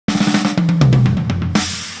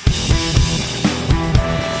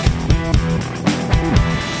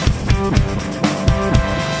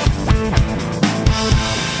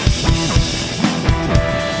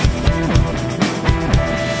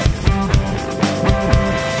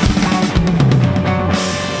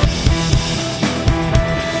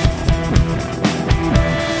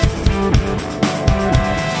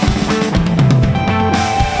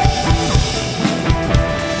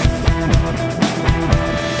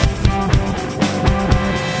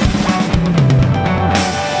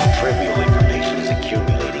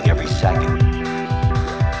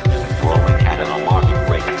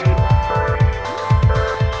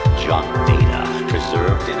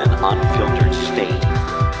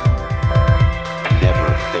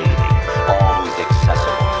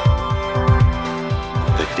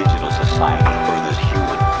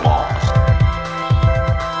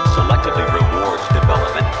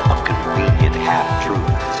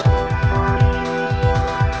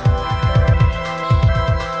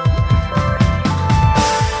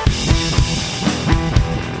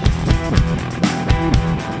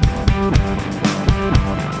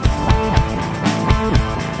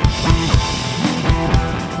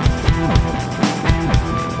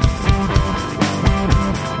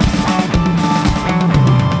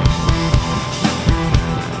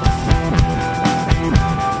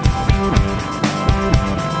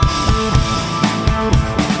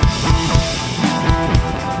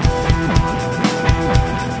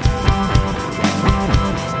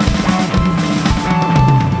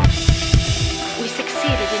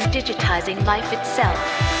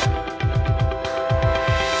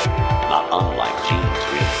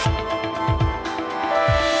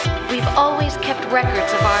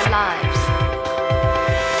records of our lives.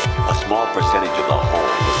 A small percentage of the whole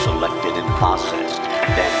is selected and processed,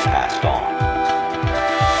 then passed on.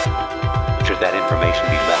 Should that information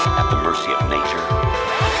be left at the mercy of nature?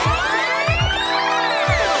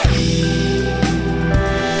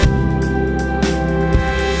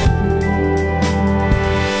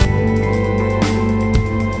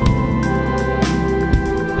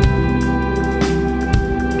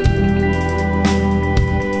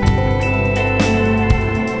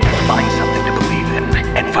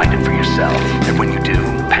 Find it for yourself, and when you do,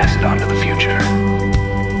 pass it on to the future.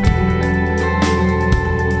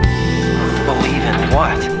 Believe in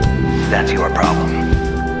what? That's your problem.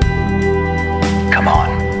 Come on.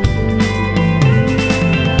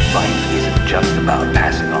 Life isn't just about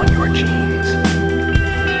passing on your genes.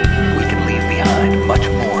 We can leave behind much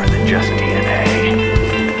more than just DNA.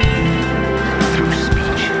 Through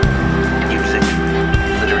speech, music,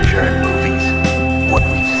 literature, and movies, what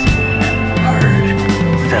we've seen, heard,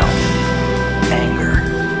 felt, anger,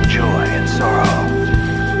 joy, and sorrow.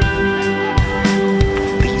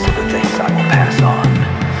 These are the things I will pass on.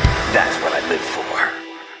 That's what I live for.